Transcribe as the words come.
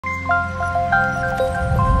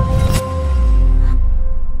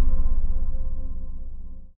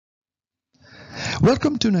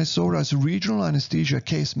Welcome to NYSORA's Regional Anesthesia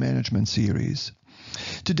Case Management Series.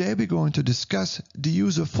 Today we're going to discuss the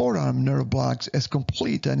use of forearm nerve blocks as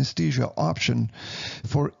complete anesthesia option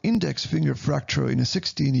for index finger fracture in a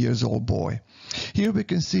 16-year-old boy. Here we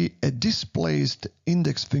can see a displaced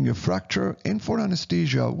index finger fracture, and for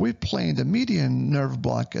anesthesia we planned a median nerve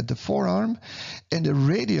block at the forearm and a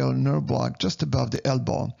radial nerve block just above the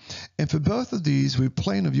elbow. And for both of these we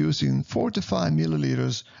plan on using 4 to 5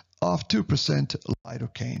 milliliters of 2%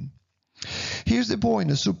 lidocaine. Here's the boy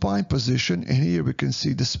in a supine position, and here we can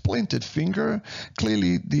see the splinted finger.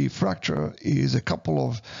 Clearly the fracture is a couple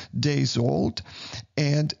of days old,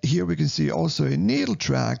 and here we can see also a needle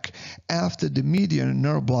track after the median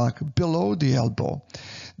nerve block below the elbow.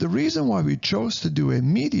 The reason why we chose to do a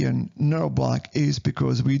median nerve block is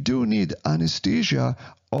because we do need anesthesia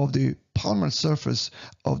of the palmar surface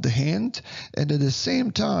of the hand, and at the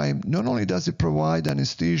same time not only does it provide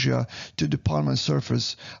anesthesia to the palmar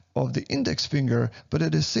surface of the index finger, but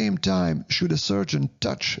at the same time, should a surgeon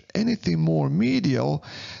touch anything more medial,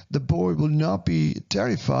 the boy will not be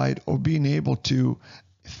terrified or being able to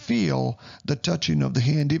feel the touching of the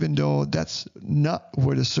hand, even though that's not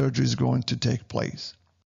where the surgery is going to take place.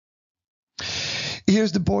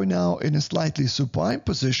 Here's the boy now in a slightly supine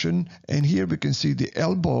position, and here we can see the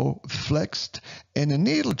elbow flexed and a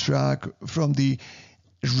needle track from the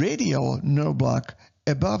radial nerve block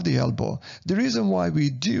above the elbow. The reason why we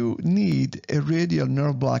do need a radial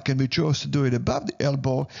nerve block, and we chose to do it above the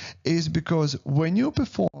elbow, is because when you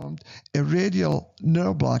performed a radial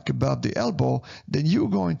nerve block above the elbow, then you're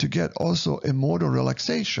going to get also a motor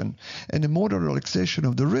relaxation. And the motor relaxation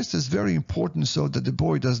of the wrist is very important so that the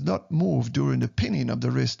boy does not move during the pinning of the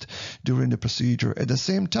wrist during the procedure. At the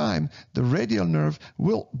same time, the radial nerve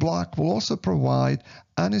block will also provide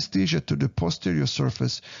anesthesia to the posterior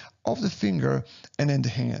surface of the finger and in the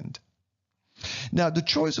hand. Now, the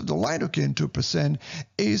choice of the lidocaine 2%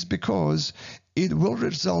 is because it will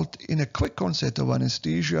result in a quick onset of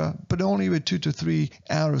anesthesia, but only with 2 to 3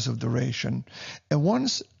 hours of duration. And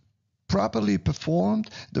once properly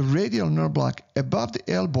performed, the radial nerve block above the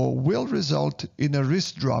elbow will result in a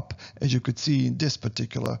wrist drop, as you could see in this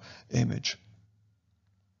particular image.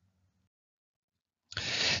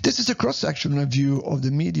 This is a cross-sectional view of the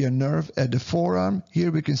median nerve at the forearm. Here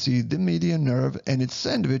we can see the median nerve, and it's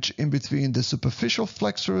sandwiched in between the superficial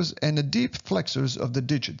flexors and the deep flexors of the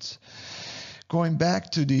digits. Going back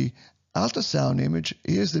to the ultrasound image,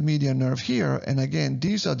 here's the median nerve here, and again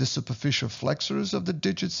these are the superficial flexors of the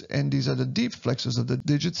digits and these are the deep flexors of the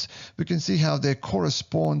digits. We can see how they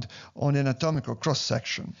correspond on anatomical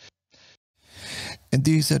cross-section. And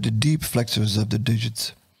these are the deep flexors of the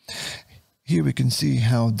digits. Here we can see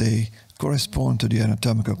how they correspond to the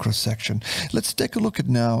anatomical cross-section. Let's take a look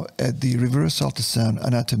now at the reverse ultrasound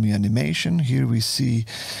anatomy animation. Here we see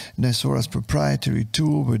NYSORA's proprietary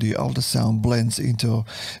tool where the ultrasound blends into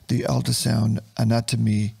the ultrasound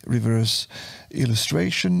anatomy reverse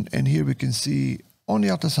illustration. And here we can see on the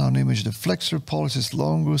ultrasound image the flexor pollicis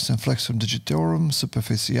longus and flexor digitorum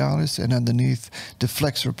superficialis, and underneath the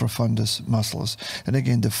flexor profundus muscles. And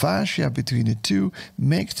again, the fascia between the two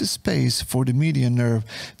makes the space for the median nerve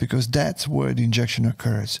because that's where the injection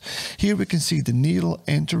occurs. Here we can see the needle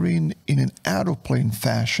entering in an out-of-plane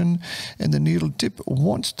fashion, and the needle tip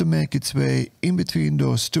wants to make its way in between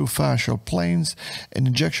those two fascial planes. An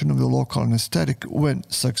injection of the local anesthetic, when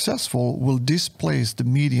successful, will displace the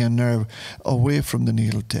median nerve away from the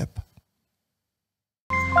needle tip.